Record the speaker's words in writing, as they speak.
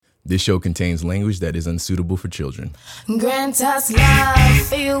This show contains language that is unsuitable for children. Grant us love,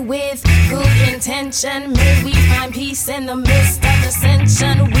 filled with good intention. May we find peace in the midst of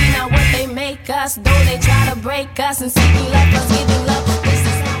dissension. We not what they make us, though they try to break us. And say we love us, giving love. This is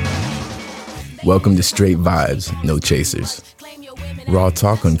how we Welcome to Straight Vibes, No Chasers. Raw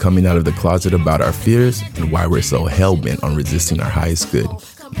talk on coming out of the closet about our fears and why we're so hell-bent on resisting our highest good.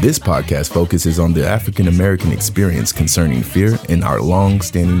 This podcast focuses on the African American experience concerning fear and our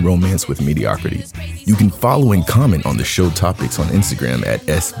long-standing romance with mediocrity. You can follow and comment on the show topics on Instagram at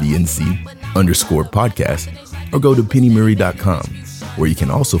SVNC_podcast or go to PennyMurray.com, where you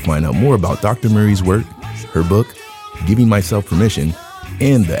can also find out more about Dr. Murray's work, her book, Giving Myself Permission,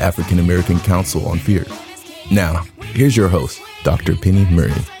 and the African American Council on Fear. Now, here's your host, Dr. Penny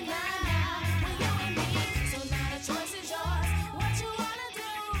Murray.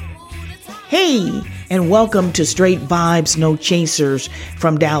 Hey, and welcome to Straight Vibes, No Chasers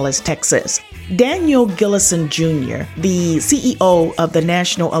from Dallas, Texas. Daniel Gillison Jr., the CEO of the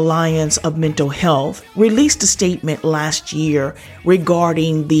National Alliance of Mental Health, released a statement last year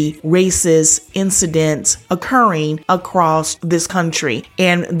regarding the racist incidents occurring across this country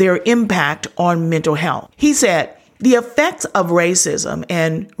and their impact on mental health. He said, "The effects of racism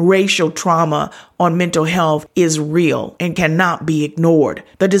and racial trauma on mental health is real and cannot be ignored.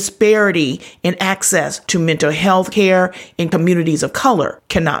 The disparity in access to mental health care in communities of color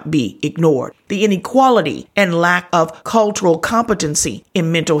cannot be ignored. The inequality and lack of cultural competency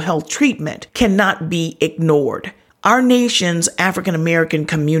in mental health treatment cannot be ignored. Our nation's African American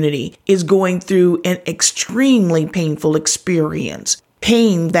community is going through an extremely painful experience.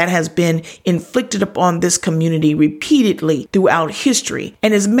 Pain that has been inflicted upon this community repeatedly throughout history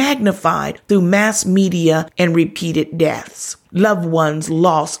and is magnified through mass media and repeated deaths. Loved ones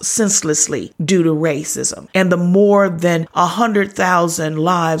lost senselessly due to racism, and the more than 100,000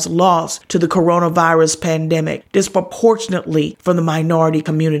 lives lost to the coronavirus pandemic disproportionately from the minority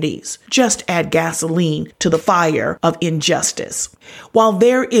communities just add gasoline to the fire of injustice. While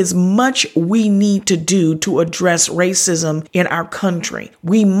there is much we need to do to address racism in our country,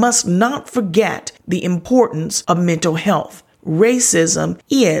 we must not forget the importance of mental health. Racism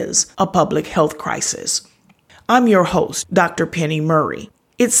is a public health crisis." I'm your host, Dr. Penny Murray.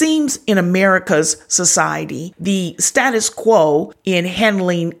 It seems in America's society, the status quo in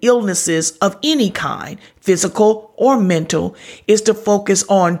handling illnesses of any kind, physical or mental, is to focus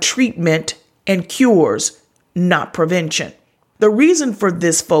on treatment and cures, not prevention. The reason for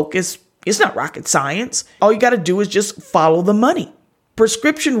this focus is not rocket science. All you got to do is just follow the money.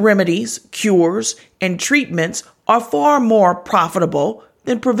 Prescription remedies, cures, and treatments are far more profitable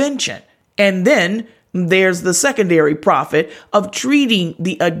than prevention. And then there's the secondary profit of treating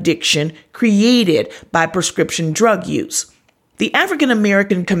the addiction created by prescription drug use. The African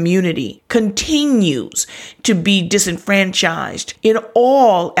American community continues to be disenfranchised in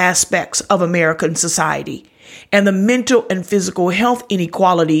all aspects of American society, and the mental and physical health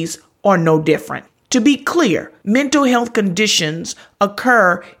inequalities are no different. To be clear, mental health conditions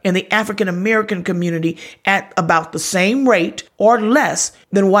occur in the African American community at about the same rate or less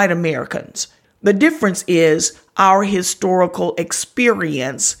than white Americans. The difference is our historical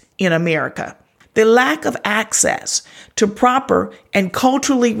experience in America. The lack of access to proper and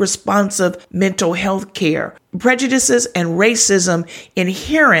culturally responsive mental health care, prejudices and racism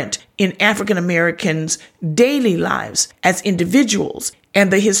inherent in African Americans' daily lives as individuals, and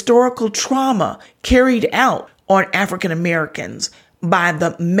the historical trauma carried out on African Americans by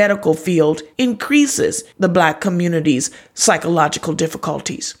the medical field increases the Black community's psychological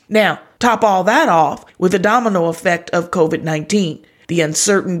difficulties. Now, top all that off with the domino effect of COVID-19, the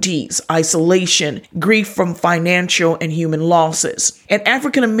uncertainties, isolation, grief from financial and human losses, and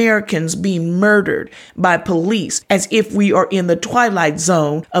African Americans being murdered by police as if we are in the twilight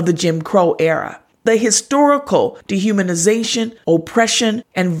zone of the Jim Crow era. The historical dehumanization, oppression,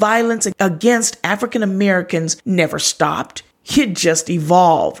 and violence against African Americans never stopped. It just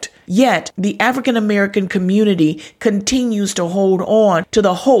evolved. Yet, the African American community continues to hold on to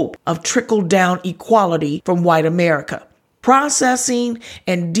the hope of trickle-down equality from white America. Processing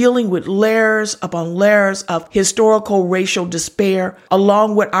and dealing with layers upon layers of historical racial despair,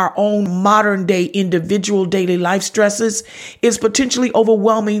 along with our own modern-day individual daily life stresses, is potentially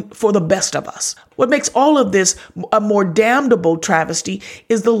overwhelming for the best of us. What makes all of this a more damnable travesty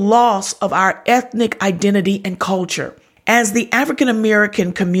is the loss of our ethnic identity and culture. As the African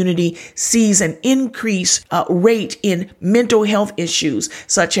American community sees an increased rate in mental health issues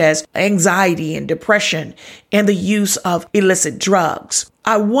such as anxiety and depression and the use of illicit drugs,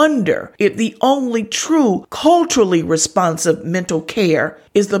 I wonder if the only true culturally responsive mental care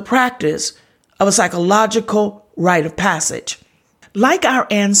is the practice of a psychological rite of passage. Like our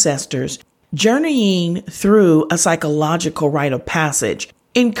ancestors, journeying through a psychological rite of passage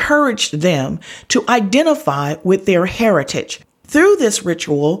encouraged them to identify with their heritage. Through this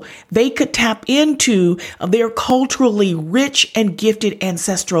ritual, they could tap into their culturally rich and gifted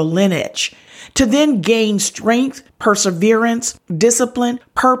ancestral lineage to then gain strength, perseverance, discipline,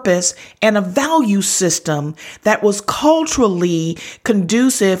 purpose, and a value system that was culturally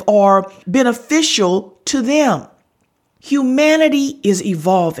conducive or beneficial to them. Humanity is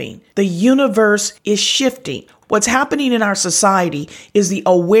evolving. The universe is shifting. What's happening in our society is the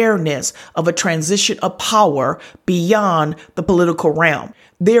awareness of a transition of power beyond the political realm.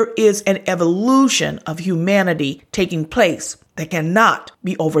 There is an evolution of humanity taking place that cannot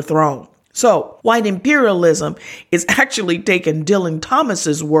be overthrown. So, white imperialism is actually taking Dylan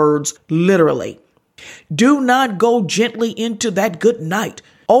Thomas's words literally. Do not go gently into that good night.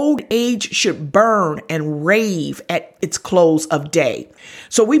 Old age should burn and rave at its close of day.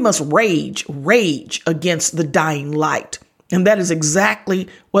 So we must rage against the dying light. And that is exactly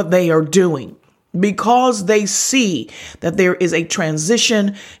what they are doing. Because they see that there is a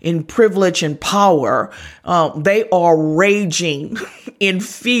transition in privilege and power, they are raging in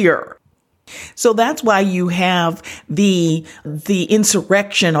fear. So that's why you have the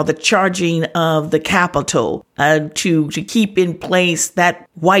insurrection or the charging of the Capitol to keep in place that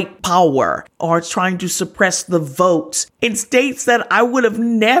white power, or trying to suppress the votes in states that I would have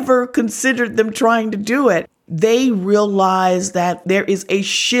never considered them trying to do it. They realize that there is a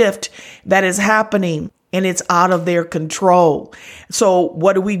shift that is happening and it's out of their control. So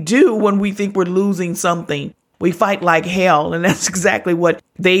what do we do when we think we're losing something? We fight like hell. And that's exactly what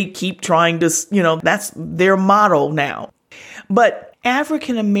they keep trying to, that's their motto now. But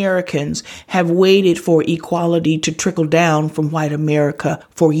African Americans have waited for equality to trickle down from white America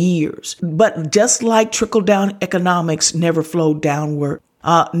for years. But just like trickle down economics never flowed downward,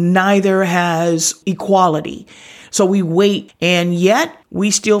 neither has equality. So we wait, and yet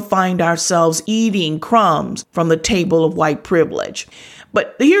we still find ourselves eating crumbs from the table of white privilege.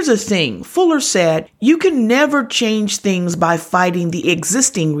 But here's the thing. Fuller said, you can never change things by fighting the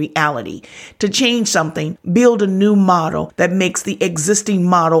existing reality. To change something, build a new model that makes the existing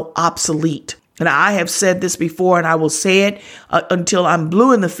model obsolete. And I have said this before, and I will say it until I'm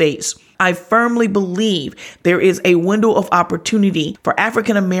blue in the face. I firmly believe there is a window of opportunity for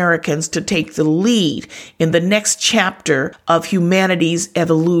African Americans to take the lead in the next chapter of humanity's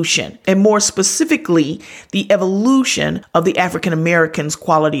evolution, and more specifically, the evolution of the African Americans'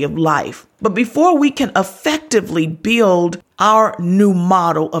 quality of life. But before we can effectively build our new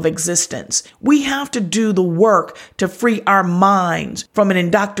model of existence, we have to do the work to free our minds from an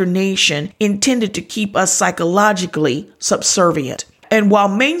indoctrination intended to keep us psychologically subservient. And while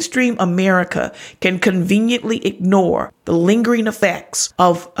mainstream America can conveniently ignore the lingering effects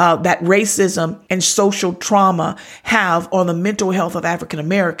of that racism and social trauma have on the mental health of African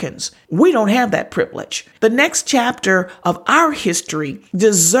Americans, we don't have that privilege. The next chapter of our history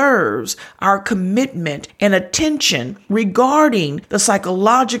deserves our commitment and attention regarding the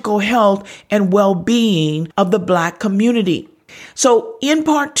psychological health and well-being of the Black community. So in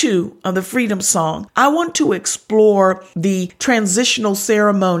part 2 of the Freedom Song, I want to explore the transitional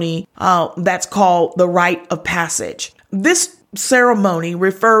ceremony that's called the Rite of Passage. This ceremony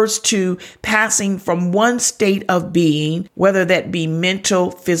refers to passing from one state of being, whether that be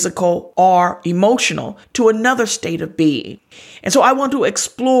mental, physical, or emotional, to another state of being. And so I want to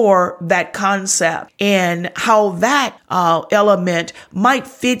explore that concept and how that element might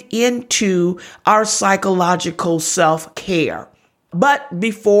fit into our psychological self-care. But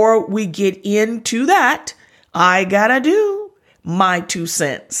before we get into that, I gotta do my 2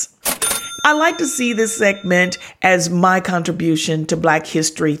 cents. I like to see this segment as my contribution to Black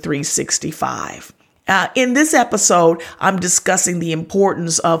History 365. In this episode, I'm discussing the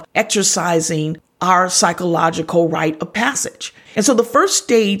importance of exercising our psychological rite of passage. And so the first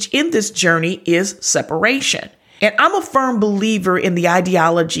stage in this journey is separation. And I'm a firm believer in the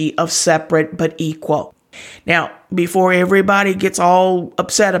ideology of separate but equal. Now, before everybody gets all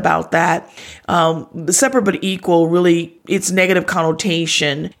upset about that, the separate but equal, really, its negative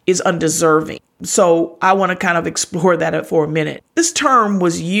connotation is undeserving. So I want to kind of explore that for a minute. This term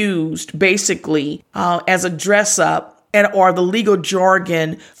was used basically as a dress up or the legal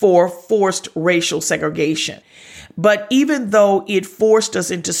jargon for forced racial segregation. But even though it forced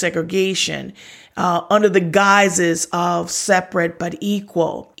us into segregation, under the guises of separate but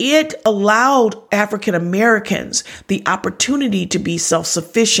equal, it allowed African Americans the opportunity to be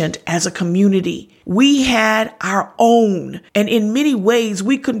self-sufficient as a community. We had our own, and in many ways,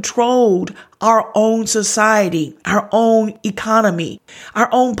 we controlled our own society, our own economy, our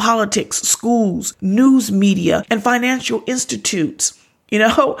own politics, schools, news media, and financial institutes. You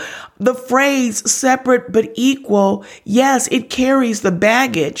know, the phrase separate but equal, yes, it carries the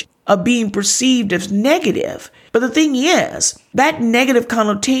baggage of being perceived as negative. But the thing is, that negative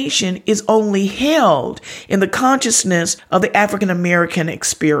connotation is only held in the consciousness of the African American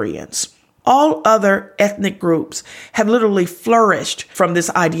experience. All other ethnic groups have literally flourished from this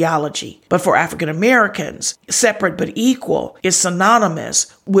ideology. But for African Americans, separate but equal is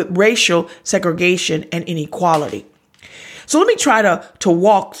synonymous with racial segregation and inequality. So let me try to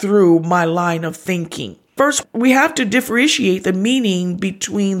walk through my line of thinking. First, we have to differentiate the meaning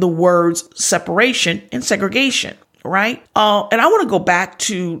between the words separation and segregation, right? And I want to go back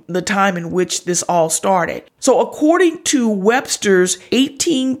to the time in which this all started. So according to Webster's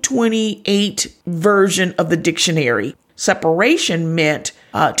 1828 version of the dictionary, separation meant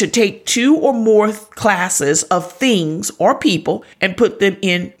to take two or more classes of things or people and put them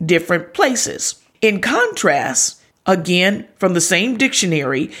in different places. In contrast, again, from the same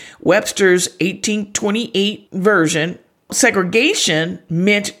dictionary, Webster's 1828 version, segregation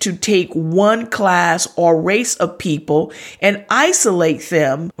meant to take one class or race of people and isolate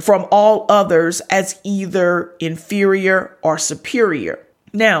them from all others as either inferior or superior.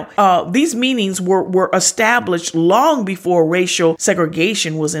 Now, these meanings were established long before racial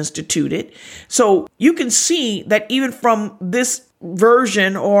segregation was instituted. So you can see that even from this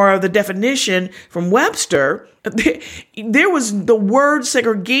version or the definition from Webster, there was the word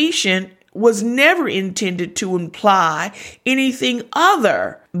segregation was never intended to imply anything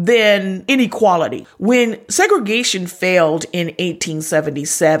other than inequality. When segregation failed in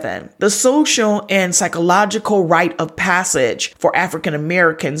 1877, the social and psychological rite of passage for African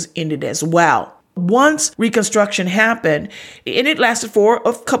Americans ended as well. Once Reconstruction happened, and it lasted for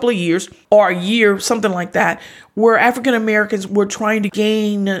a couple of years or a year, something like that, where African Americans were trying to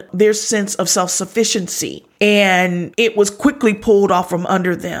gain their sense of self-sufficiency, and it was quickly pulled off from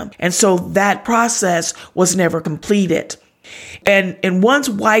under them. And so that process was never completed. And once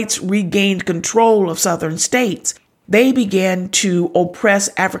whites regained control of Southern states, they began to oppress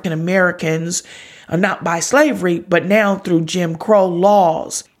African Americans, not by slavery, but now through Jim Crow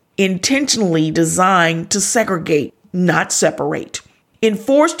laws, intentionally designed to segregate, not separate.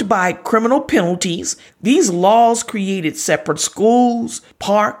 Enforced by criminal penalties, these laws created separate schools,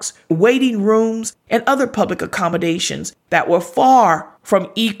 parks, waiting rooms, and other public accommodations that were far from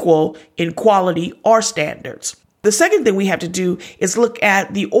equal in quality or standards. The second thing we have to do is look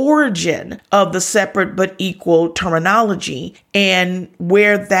at the origin of the separate but equal terminology and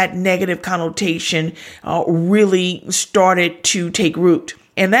where that negative connotation really started to take root.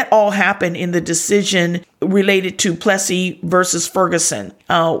 And that all happened in the decision related to Plessy versus Ferguson,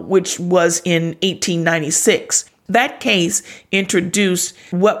 which was in 1896. That case introduced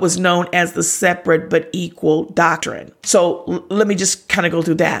what was known as the separate but equal doctrine. So let me just kind of go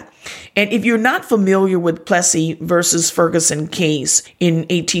through that. And if you're not familiar with Plessy versus Ferguson case in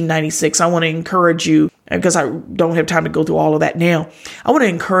 1896, I want to encourage you, because I don't have time to go through all of that now, I want to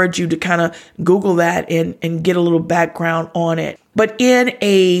encourage you to kind of Google that and get a little background on it. But in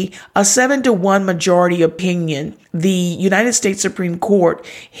a 7-1 majority opinion, the United States Supreme Court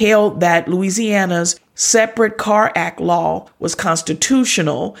held that Louisiana's Separate Car Act law was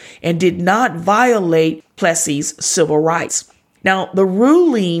constitutional and did not violate Plessy's civil rights. Now, the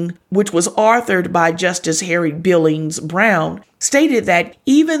ruling, which was authored by Justice Harry Billings Brown, stated that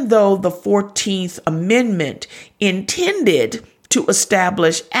even though the 14th Amendment intended to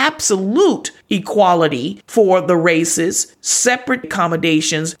establish absolute equality for the races, separate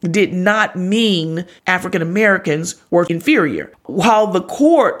accommodations did not mean African Americans were inferior. While the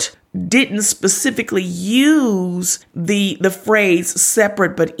court didn't specifically use the phrase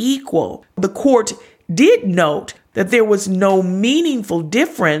separate but equal, the court did note that there was no meaningful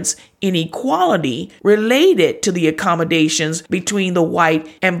difference in equality related to the accommodations between the white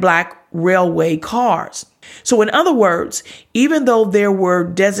and black railway cars. So in other words, even though there were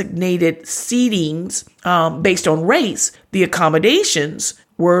designated seatings based on race, the accommodations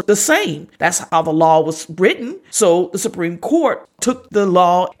were the same. That's how the law was written. So the Supreme Court took the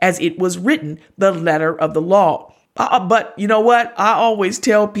law as it was written, the letter of the law. But you know what? I always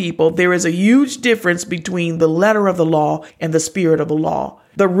tell people there is a huge difference between the letter of the law and the spirit of the law.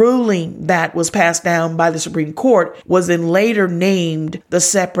 The ruling that was passed down by the Supreme Court was then later named the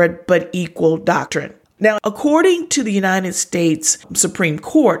separate but equal doctrine. Now, according to the United States Supreme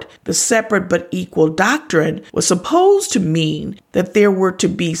Court, the separate but equal doctrine was supposed to mean that there were to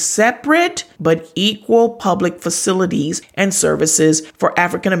be separate but equal public facilities and services for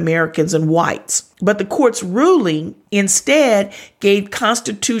African Americans and whites. But the court's ruling instead gave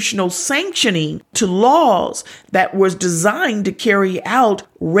constitutional sanctioning to laws that was designed to carry out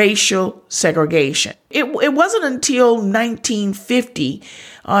racial segregation. It wasn't until 1950,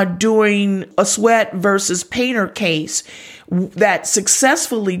 during a Sweatt versus Painter case, that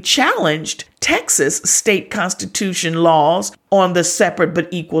successfully challenged Texas state constitution laws on the separate but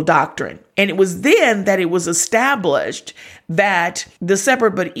equal doctrine. And it was then that it was established that the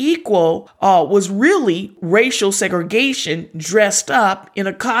separate but equal was really racial segregation dressed up in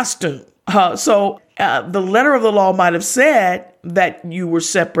a costume. So the letter of the law might have said that you were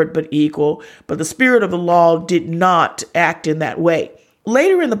separate but equal, but the spirit of the law did not act in that way.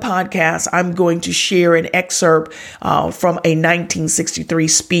 Later in the podcast, I'm going to share an excerpt from a 1963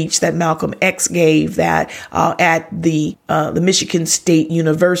 speech that Malcolm X gave at the Michigan State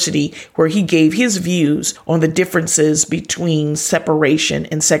University, where he gave his views on the differences between separation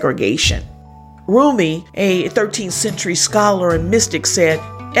and segregation. Rumi, a 13th century scholar and mystic, said,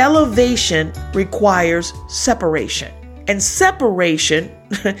 "Elevation requires separation. And separation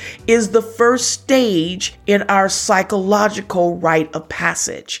is the first stage in our psychological rite of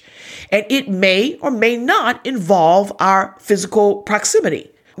passage. And it may or may not involve our physical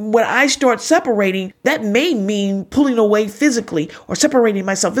proximity. When I start separating, that may mean pulling away physically or separating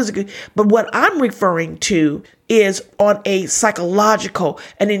myself physically. But what I'm referring to is on a psychological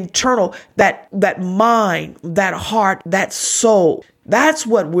and internal, that mind, that heart, that soul. That's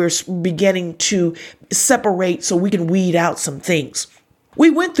what we're beginning to separate so we can weed out some things.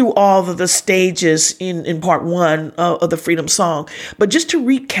 We went through all of the stages in part one of the Freedom Song, but just to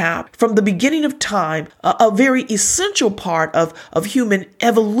recap, from the beginning of time, a very essential part of human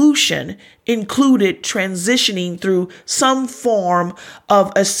evolution included transitioning through some form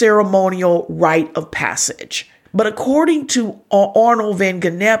of a ceremonial rite of passage. But according to Arnold van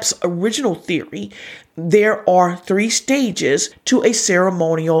Gennep's original theory, there are 3 stages to a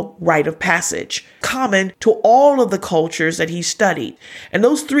ceremonial rite of passage, common to all of the cultures that he studied. And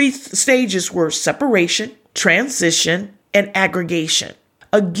those 3 stages were separation, transition, and aggregation.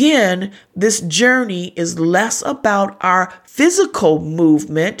 Again, this journey is less about our physical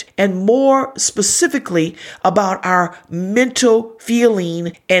movement and more specifically about our mental,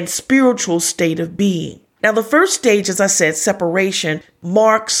 feeling, and spiritual state of being. Now, the first stage, as I said, separation,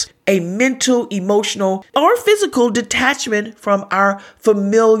 marks a mental, emotional, or physical detachment from our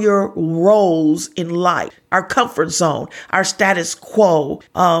familiar roles in life, our comfort zone, our status quo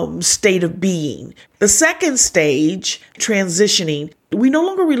state of being. The second stage, transitioning, we no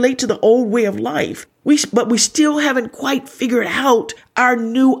longer relate to the old way of life, but we still haven't quite figured out our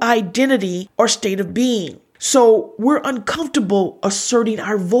new identity or state of being. So we're uncomfortable asserting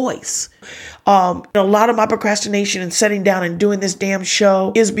our voice. A lot of my procrastination and sitting down and doing this damn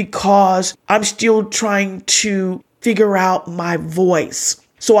show is because I'm still trying to figure out my voice.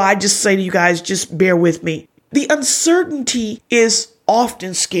 So I just say to you guys, just bear with me. The uncertainty is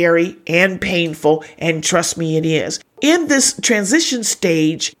often scary and painful, and trust me, it is. In this transition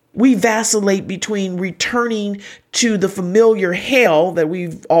stage, we vacillate between returning to the familiar hell that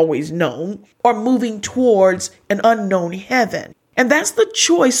we've always known or moving towards an unknown heaven. And that's the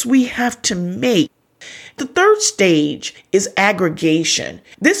choice we have to make. The third stage is aggregation.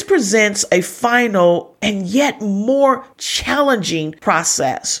 This presents a final and yet more challenging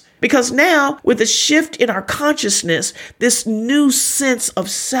process. Because now, with a shift in our consciousness, this new sense of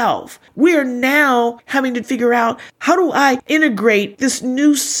self, we are now having to figure out, how do I integrate this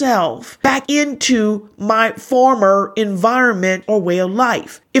new self back into my former environment or way of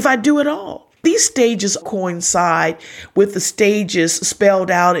life, if I do it all? These stages coincide with the stages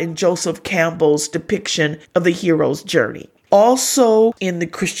spelled out in Joseph Campbell's depiction of the hero's journey. Also in the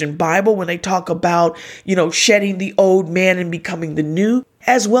Christian Bible, when they talk about, shedding the old man and becoming the new,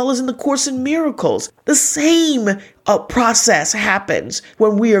 as well as in the Course in Miracles, the same process happens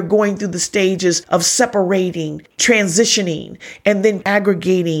when we are going through the stages of separating, transitioning, and then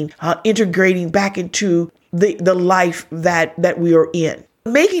aggregating, integrating back into the life that we are in.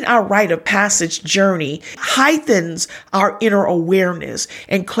 Making our rite of passage journey heightens our inner awareness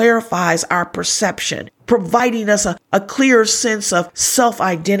and clarifies our perception, providing us a clear sense of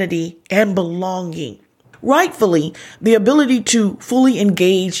self-identity and belonging. Rightfully, the ability to fully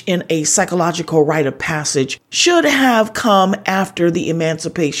engage in a psychological rite of passage should have come after the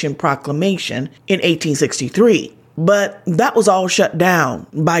Emancipation Proclamation in 1863. But that was all shut down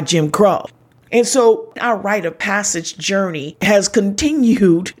by Jim Crow. And so our rite of passage journey has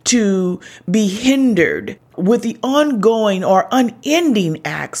continued to be hindered with the ongoing or unending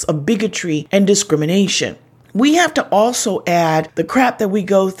acts of bigotry and discrimination. We have to also add the crap that we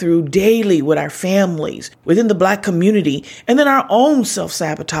go through daily with our families, within the Black community, and then our own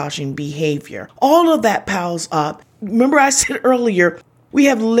self-sabotaging behavior. All of that piles up. Remember I said earlier, we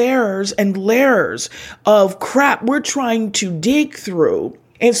have layers and layers of crap we're trying to dig through.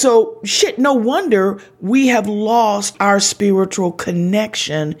 And so, no wonder we have lost our spiritual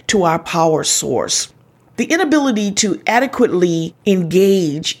connection to our power source. The inability to adequately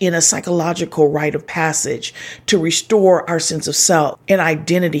engage in a psychological rite of passage to restore our sense of self and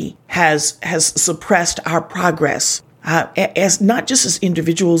identity has suppressed our progress. As not just as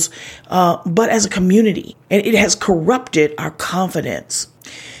individuals, but as a community. And it has corrupted our confidence.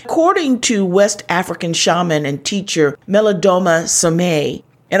 According to West African shaman and teacher Malidoma Somé,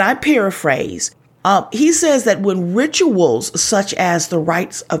 and I paraphrase, he says that when rituals such as the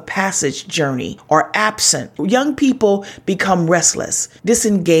rites of passage journey are absent, young people become restless,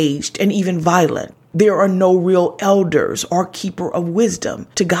 disengaged, and even violent. There are no real elders or keeper of wisdom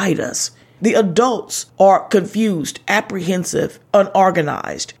to guide us. The adults are confused, apprehensive,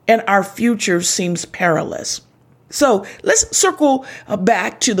 unorganized, and our future seems perilous. So let's circle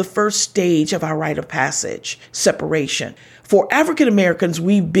back to the first stage of our rite of passage, separation. For African Americans,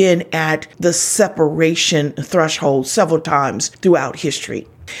 we've been at the separation threshold several times throughout history.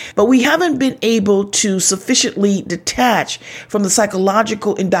 But we haven't been able to sufficiently detach from the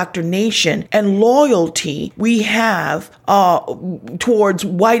psychological indoctrination and loyalty we have towards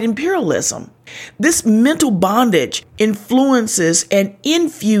white imperialism. This mental bondage influences and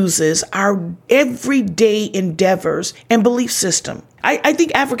infuses our everyday endeavors and belief system. I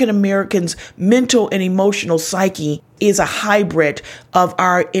think African Americans' mental and emotional psyche is a hybrid of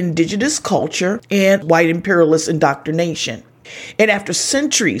our indigenous culture and white imperialist indoctrination. And after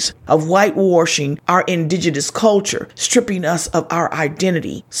centuries of whitewashing our indigenous culture, stripping us of our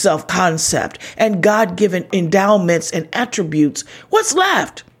identity, self-concept, and God-given endowments and attributes, what's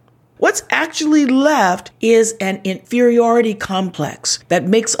left? What's actually left is an inferiority complex that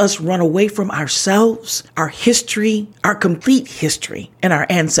makes us run away from ourselves, our history, our complete history, and our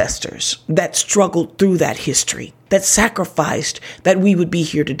ancestors that struggled through that history, that sacrificed that we would be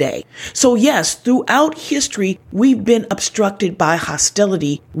here today. So yes, throughout history, we've been obstructed by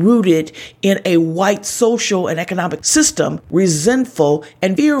hostility rooted in a white social and economic system, resentful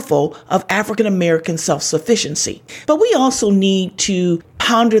and fearful of African American self-sufficiency. But we also need to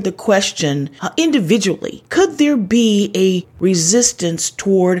ponder the question individually. Could there be a resistance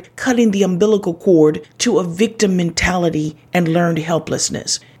toward cutting the umbilical cord to a victim mentality and learned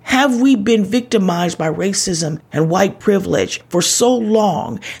helplessness? Have we been victimized by racism and white privilege for so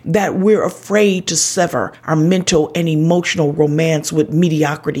long that we're afraid to sever our mental and emotional romance with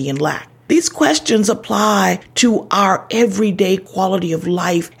mediocrity and lack? These questions apply to our everyday quality of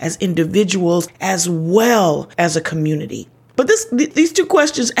life as individuals as well as a community. But these two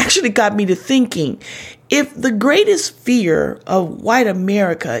questions actually got me to thinking, if the greatest fear of white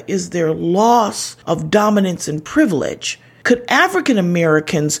America is their loss of dominance and privilege, could African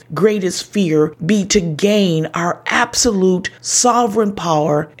Americans' greatest fear be to gain our absolute sovereign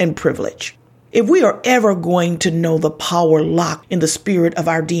power and privilege? If we are ever going to know the power locked in the spirit of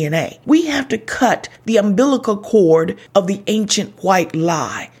our DNA, we have to cut the umbilical cord of the ancient white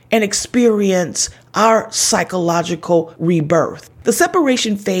lie and experience our psychological rebirth. The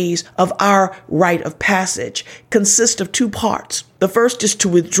separation phase of our rite of passage consists of two parts. The first is to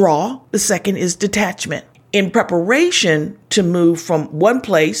withdraw. The second is detachment. In preparation to move from one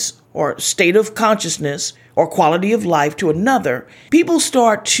place or state of consciousness or quality of life to another, people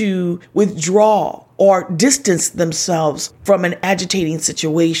start to withdraw or distance themselves from an agitating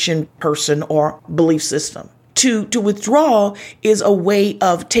situation, person, or belief system. To withdraw is a way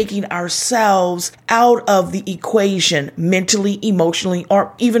of taking ourselves out of the equation mentally, emotionally,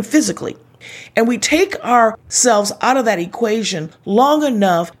 or even physically. And we take ourselves out of that equation long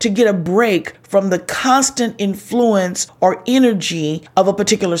enough to get a break from the constant influence or energy of a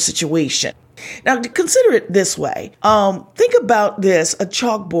particular situation. Now, to consider it this way, think about this, a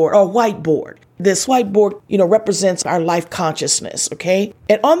chalkboard or a whiteboard. This whiteboard, represents our life consciousness, okay?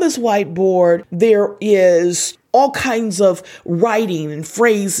 And on this whiteboard, there is all kinds of writing and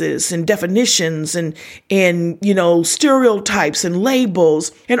phrases and definitions and stereotypes and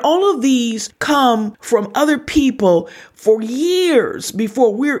labels. And all of these come from other people for years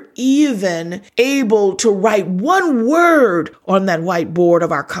before we're even able to write one word on that whiteboard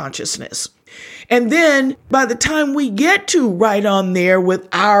of our consciousness. And then by the time we get to write on there with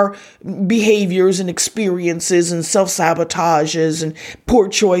our behaviors and experiences and self-sabotages and poor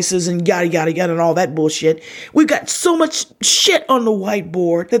choices and yada, yada, yada, and all that bullshit, we've got so much shit on the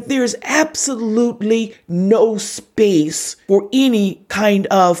whiteboard that there's absolutely no space for any kind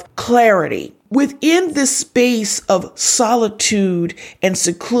of clarity. Within this space of solitude and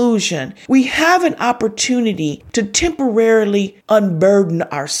seclusion, we have an opportunity to temporarily unburden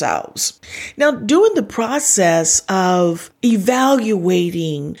ourselves. Now, during the process of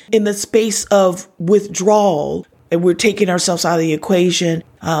evaluating in the space of withdrawal, and we're taking ourselves out of the equation,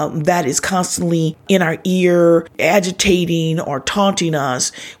 that is constantly in our ear, agitating or taunting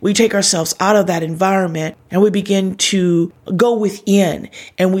us. We take ourselves out of that environment and we begin to go within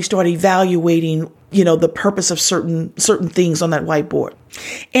and we start evaluating, the purpose of certain things on that whiteboard.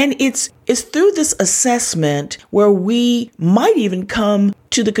 And it's through this assessment where we might even come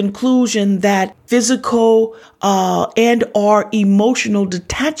to the conclusion that physical and or emotional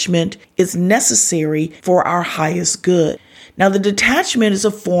detachment is necessary for our highest good. Now, the detachment is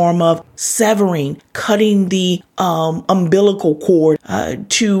a form of severing, cutting the umbilical cord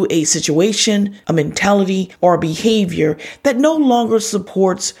to a situation, a mentality, or a behavior that no longer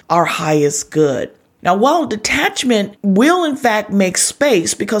supports our highest good. Now, while detachment will in fact make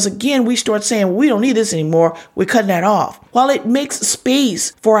space, because again, we start saying, we don't need this anymore, we're cutting that off. While it makes space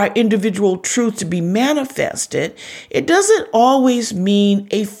for our individual truth to be manifested, it doesn't always mean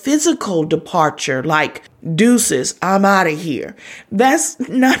a physical departure like deuces, I'm out of here. That's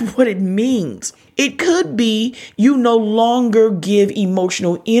not what it means. It could be you no longer give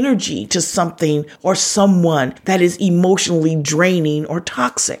emotional energy to something or someone that is emotionally draining or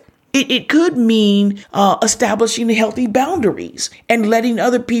toxic. It could mean establishing healthy boundaries and letting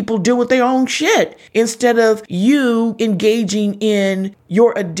other people deal with their own shit instead of you engaging in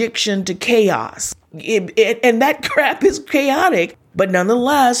your addiction to chaos. And that crap is chaotic, but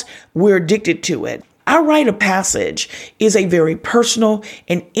nonetheless, we're addicted to it. Our rite of passage is a very personal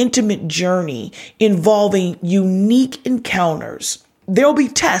and intimate journey involving unique encounters. There'll be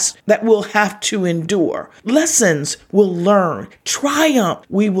tests that we'll have to endure. Lessons we'll learn. Triumph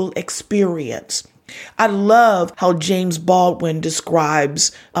we will experience. I love how James Baldwin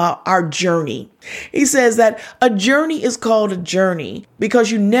describes our journey. He says that a journey is called a journey because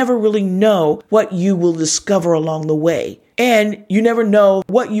you never really know what you will discover along the way. And you never know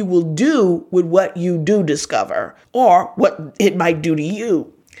what you will do with what you do discover or what it might do to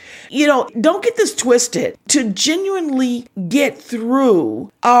you. Don't get this twisted. To genuinely get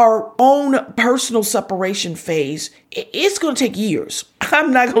through our own personal separation phase, it's going to take years.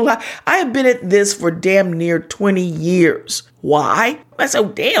 I'm not going to lie. I have been at this for damn near 20 years. Why? I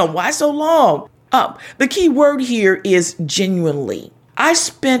said, why so long? The key word here is genuinely. I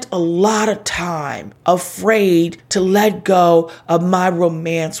spent a lot of time afraid to let go of my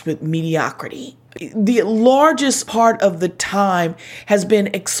romance with mediocrity. The largest part of the time has been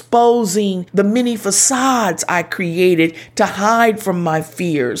exposing the many facades I created to hide from my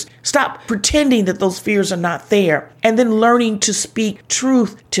fears. Stop pretending that those fears are not there, and then learning to speak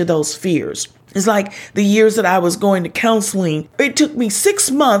truth to those fears. It's like the years that I was going to counseling. It took me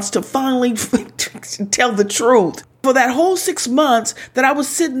 6 months to finally tell the truth. For that whole 6 months that I was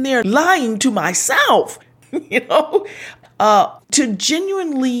sitting there lying to myself, to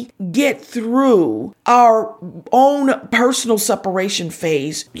genuinely get through our own personal separation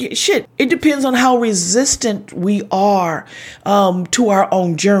phase, it depends on how resistant we are to our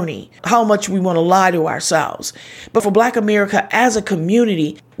own journey, how much we want to lie to ourselves. But for Black America as a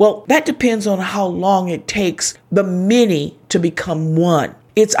community, well, that depends on how long it takes the many to become one.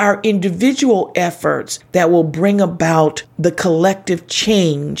 It's our individual efforts that will bring about the collective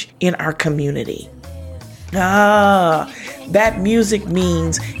change in our community. That music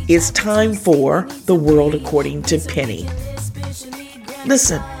means it's time for The World According to Penny.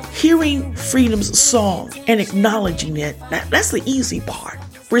 Listen, hearing Freedom's song and acknowledging it, that's the easy part.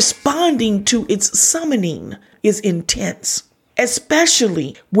 Responding to its summoning is intense,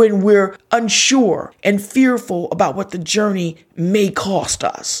 especially when we're unsure and fearful about what the journey may cost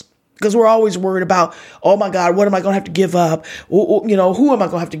us. Because we're always worried about, oh my God, what am I going to have to give up? Who am I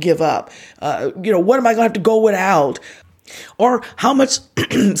going to have to give up? What am I going to have to go without? Or how much,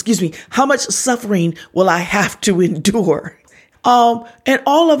 how much suffering will I have to endure? And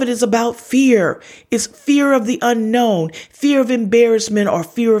all of it is about fear. It's fear of the unknown, fear of embarrassment or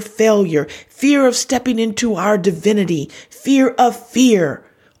fear of failure, fear of stepping into our divinity, fear of fear.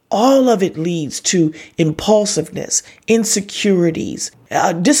 All of it leads to impulsiveness, insecurities,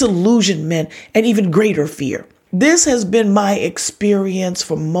 disillusionment, and even greater fear. This has been my experience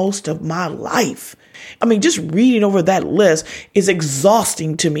for most of my life. I mean, just reading over that list is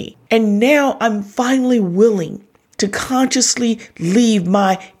exhausting to me. And now I'm finally willing to consciously leave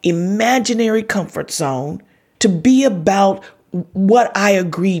my imaginary comfort zone to be about what I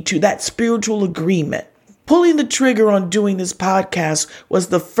agreed to, that spiritual agreement. Pulling the trigger on doing this podcast was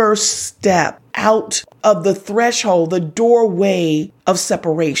the first step out of the threshold, the doorway of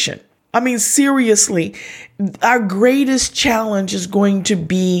separation. I mean, seriously, our greatest challenge is going to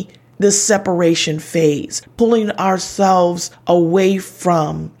be the separation phase, pulling ourselves away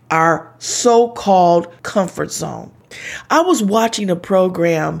from our so-called comfort zone. I was watching a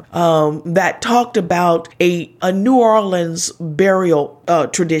program that talked about a New Orleans burial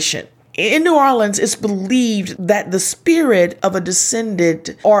tradition. In New Orleans, it's believed that the spirit of a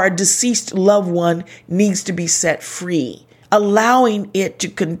descendant or a deceased loved one needs to be set free, allowing it to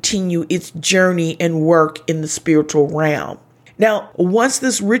continue its journey and work in the spiritual realm. Now, once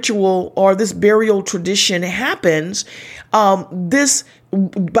this ritual or this burial tradition happens,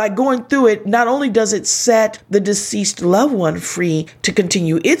 by going through it, not only does it set the deceased loved one free to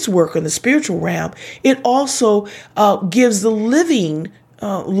continue its work in the spiritual realm, it also gives the living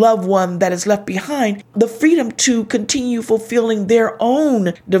loved one that is left behind the freedom to continue fulfilling their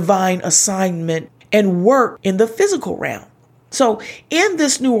own divine assignment and work in the physical realm. So in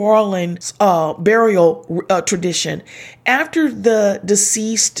this New Orleans burial tradition, after the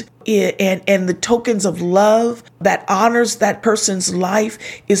deceased and the tokens of love that honors that person's life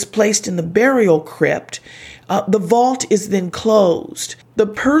is placed in the burial crypt, the vault is then closed. The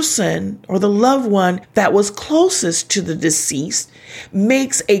person or the loved one that was closest to the deceased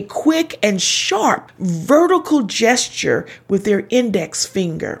makes a quick and sharp vertical gesture with their index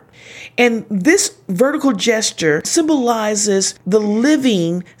finger. And this vertical gesture symbolizes the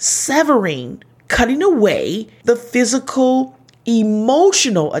living severing, cutting away the physical,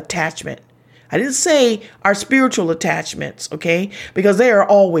 emotional attachment. I didn't say our spiritual attachments, okay? Because they are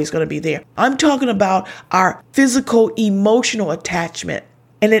always going to be there. I'm talking about our physical, emotional attachment.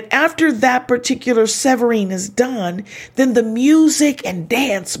 And then after that particular severing is done, then the music and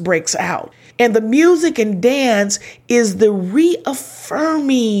dance breaks out. And the music and dance is the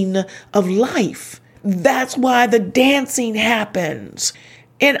reaffirming of life. That's why the dancing happens.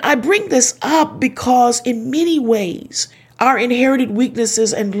 And I bring this up because in many ways, our inherited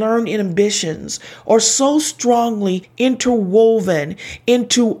weaknesses and learned ambitions are so strongly interwoven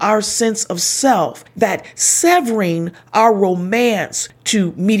into our sense of self that severing our romance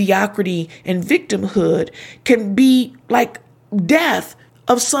to mediocrity and victimhood can be like death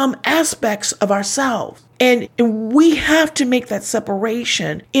of some aspects of ourselves. And we have to make that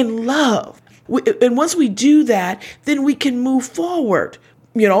separation in love. And once we do that, then we can move forward.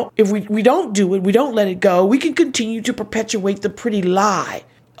 You know, if we don't do it, we don't let it go, we can continue to perpetuate the pretty lie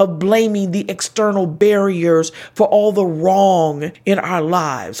of blaming the external barriers for all the wrong in our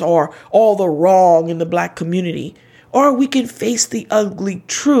lives or all the wrong in the Black community. Or we can face the ugly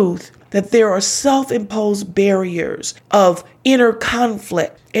truth that there are self-imposed barriers of inner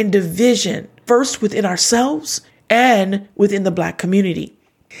conflict and division, first within ourselves and within the Black community.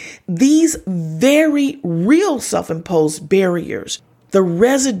 These very real self-imposed barriers, the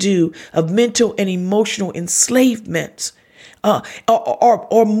residue of mental and emotional enslavement,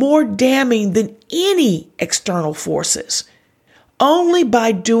 are more damning than any external forces. Only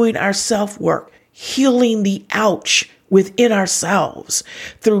by doing our self-work, healing the ouch within ourselves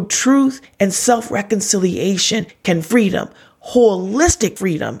through truth and self-reconciliation can freedom, holistic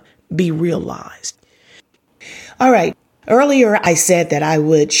freedom, be realized. All right. Earlier, I said that I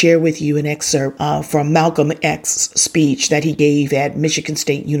would share with you an excerpt from Malcolm X's speech that he gave at Michigan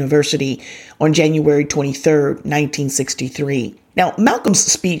State University on January 23rd, 1963. Now, Malcolm's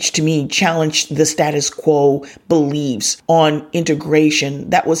speech to me challenged the status quo beliefs on integration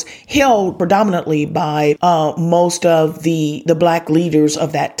that was held predominantly by most of the Black leaders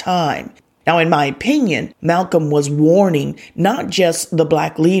of that time. Now, in my opinion, Malcolm was warning not just the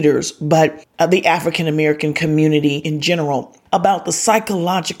Black leaders, but the African American community in general about the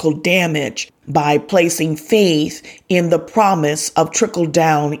psychological damage by placing faith in the promise of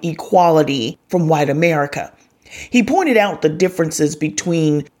trickle-down equality from white America. He pointed out the differences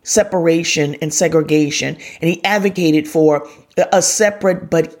between separation and segregation, and he advocated for a separate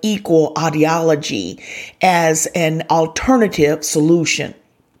but equal ideology as an alternative solution.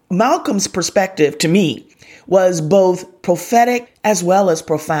 Malcolm's perspective, to me, was both prophetic as well as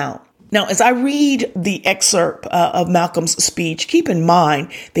profound. Now, as I read the excerpt of Malcolm's speech, keep in mind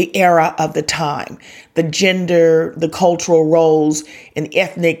the era of the time, the gender, the cultural roles, and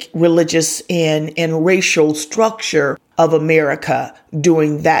ethnic, religious, and racial structure of America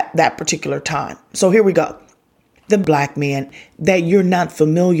during that particular time. So here we go. The black man that you're not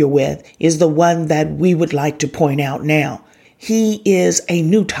familiar with is the one that we would like to point out now. He is a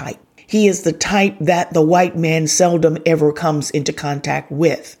new type. He is the type that the white man seldom ever comes into contact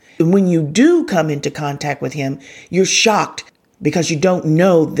with. And when you do come into contact with him, you're shocked because you don't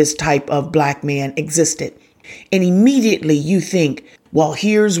know this type of black man existed. And immediately you think, well,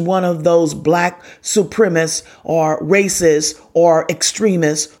 here's one of those black supremacists or racists or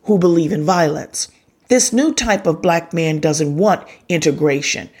extremists who believe in violence. This new type of black man doesn't want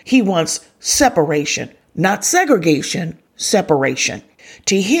integration. He wants separation, not segregation, separation.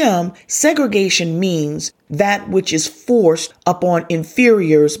 To him, segregation means that which is forced upon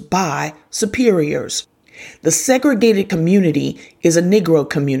inferiors by superiors. The segregated community is a Negro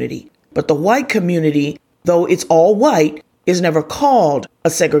community, but the white community, though it's all white, is never called a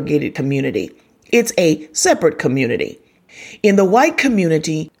segregated community. It's a separate community. In the white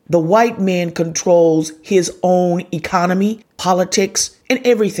community, the white man controls his own economy, politics, and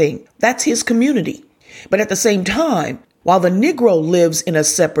everything. That's his community. But at the same time, while the Negro lives in a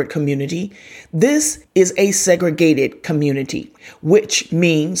separate community, this is a segregated community, which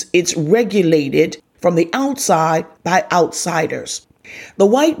means it's regulated from the outside by outsiders. The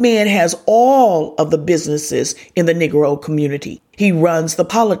white man has all of the businesses in the Negro community. He runs the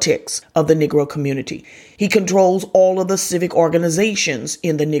politics of the Negro community. He controls all of the civic organizations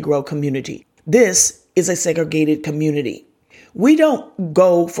in the Negro community. This is a segregated community. We don't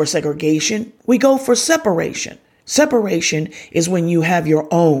go for segregation. We go for separation. Separation is when you have your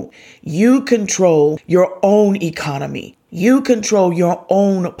own. You control your own economy. You control your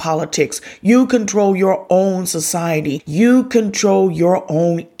own politics. You control your own society. You control your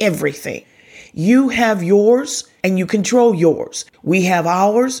own everything. You have yours and you control yours. We have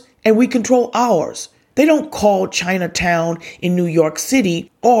ours and we control ours. They don't call Chinatown in New York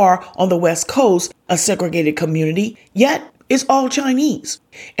City or on the West Coast a segregated community, yet it's all Chinese.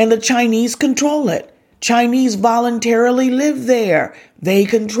 And the Chinese control it. Chinese voluntarily live there. They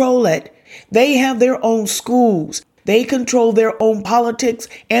control it. They have their own schools. They control their own politics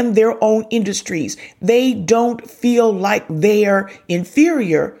and their own industries. They don't feel like they're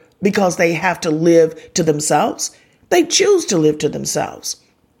inferior because they have to live to themselves. They choose to live to themselves.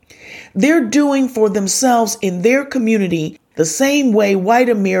 They're doing for themselves in their community the same way white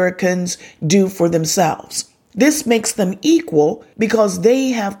Americans do for themselves. This makes them equal because they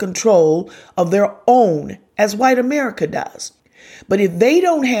have control of their own, as white America does. But if they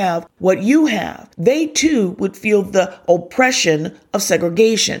don't have what you have, they too would feel the oppression of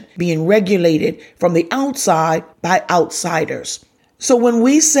segregation, being regulated from the outside by outsiders. So when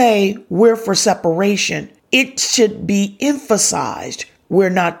we say we're for separation, it should be emphasized we're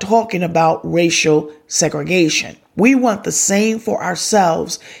not talking about racial segregation. We want the same for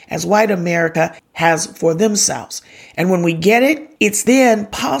ourselves as white America has for themselves. And when we get it, it's then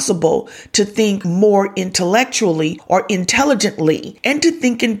possible to think more intellectually or intelligently and to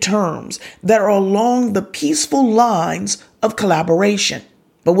think in terms that are along the peaceful lines of collaboration.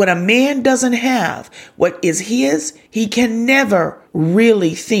 But when a man doesn't have what is his, he can never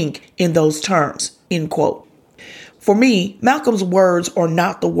really think in those terms, end quote. For me, Malcolm's words are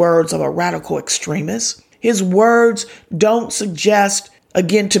not the words of a radical extremist. His words don't suggest,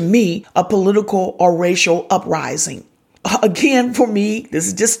 again, to me, a political or racial uprising. Again, for me, this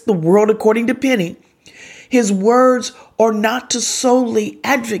is just the world according to Penny. His words are not to solely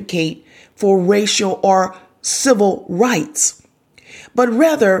advocate for racial or civil rights, but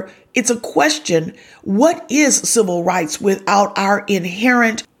rather it's a question, what is civil rights without our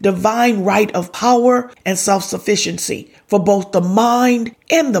inherent divine right of power and self-sufficiency for both the mind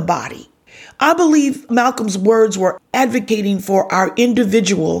and the body? I believe Malcolm's words were advocating for our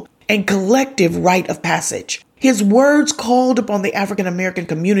individual and collective rite of passage. His words called upon the African American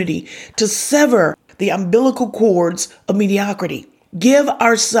community to sever the umbilical cords of mediocrity, give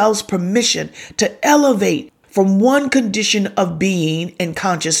ourselves permission to elevate from one condition of being and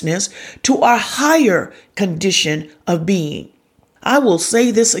consciousness to our higher condition of being. I will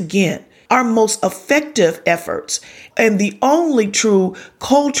say this again. our most effective efforts and the only true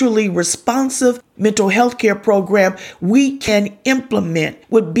culturally responsive mental health care program we can implement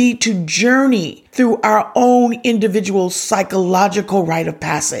would be to journey through our own individual psychological rite of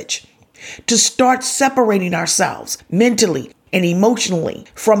passage, to start separating ourselves mentally and emotionally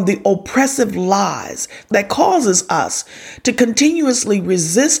from the oppressive lies that causes us to continuously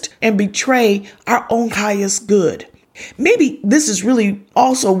resist and betray our own highest good. Maybe this is really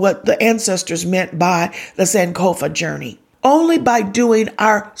also what the ancestors meant by the Sankofa journey. Only by doing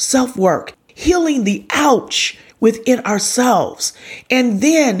our self-work, healing the ouch within ourselves, and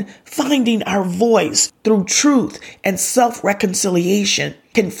then finding our voice through truth and self-reconciliation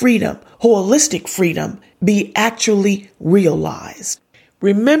can freedom, holistic freedom, be actually realized.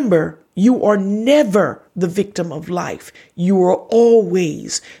 Remember, you are never the victim of life. You are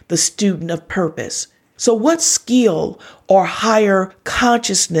always the student of purpose. So what skill or higher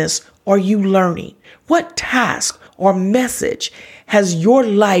consciousness are you learning? What task or message has your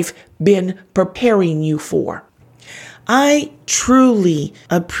life been preparing you for? I truly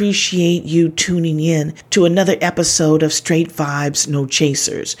appreciate you tuning in to another episode of Straight Vibes, No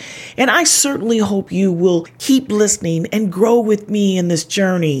Chasers. And I certainly hope you will keep listening and grow with me in this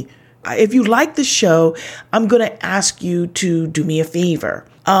journey. If you like the show, I'm going to ask you to do me a favor.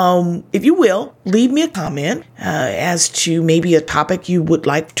 If you will, leave me a comment as to maybe a topic you would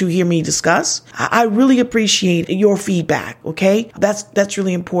like to hear me discuss. I really appreciate your feedback, okay? That's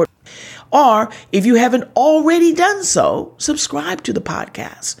really important. Or if you haven't already done so, subscribe to the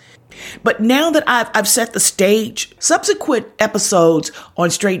podcast. But now that I've set the stage, subsequent episodes on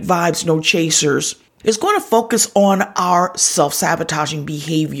Straight Vibes, No Chasers is going to focus on our self-sabotaging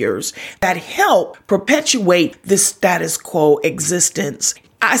behaviors that help perpetuate this status quo existence.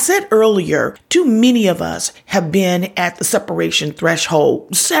 I said earlier, too many of us have been at the separation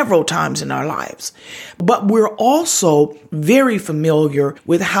threshold several times in our lives, but we're also very familiar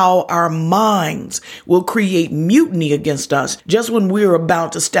with how our minds will create mutiny against us just when we're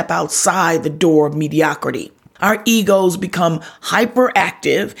about to step outside the door of mediocrity. Our egos become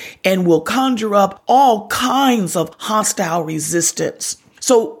hyperactive and will conjure up all kinds of hostile resistance.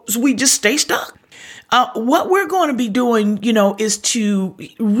 So we just stay stuck. What we're going to be doing, is to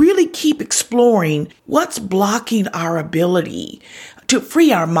really keep exploring what's blocking our ability to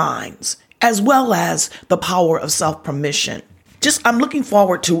free our minds, as well as the power of self-permission. I'm looking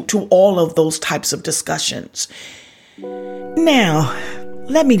forward to all of those types of discussions. Now,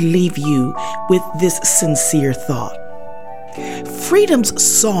 let me leave you with this sincere thought. Freedom's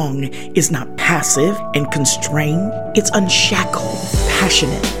song is not passive and constrained. It's unshackled,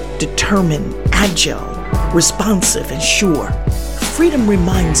 passionate, determined, agile, responsive, and sure. Freedom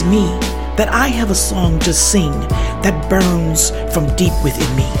reminds me that I have a song to sing that burns from deep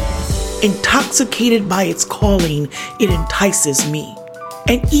within me. Intoxicated by its calling, it entices me.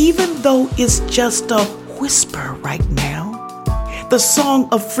 And even though it's just a whisper right now, the song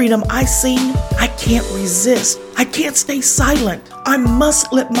of freedom I sing, I can't resist. I can't stay silent. I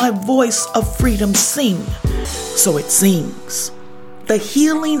must let my voice of freedom sing. So it sings. The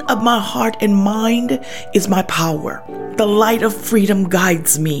healing of my heart and mind is my power. The light of freedom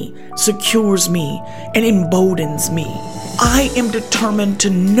guides me, secures me, and emboldens me. I am determined to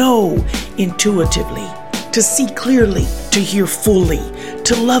know intuitively, to see clearly, to hear fully,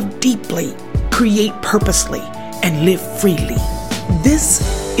 to love deeply, create purposely, and live freely. This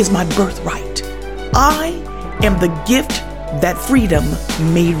is my birthright. I am the gift that freedom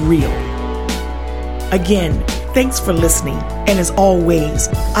made real. Again, thanks for listening. And as always,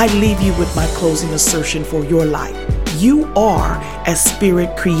 I leave you with my closing assertion for your life. You are as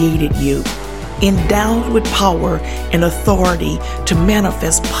Spirit created you, endowed with power and authority to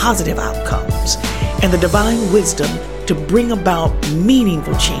manifest positive outcomes and the divine wisdom to bring about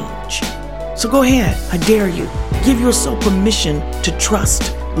meaningful change. So go ahead, I dare you. Give yourself permission to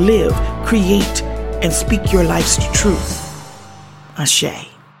trust, live, create, and speak your life's truth. Ashe.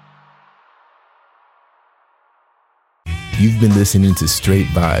 You've been listening to Straight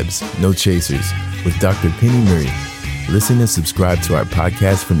Vibes, No Chasers with Dr. Penny Murray. Listen and subscribe to our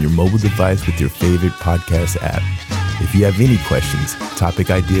podcast from your mobile device with your favorite podcast app. If you have any questions, topic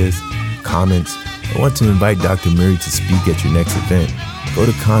ideas, comments, or want to invite Dr. Murray to speak at your next event, go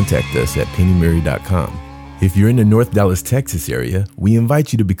to contact us at pennymurray.com. If you're in the North Dallas, Texas area, we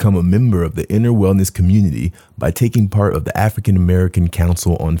invite you to become a member of the Inner Wellness community by taking part of the African American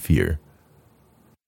Council on Fear.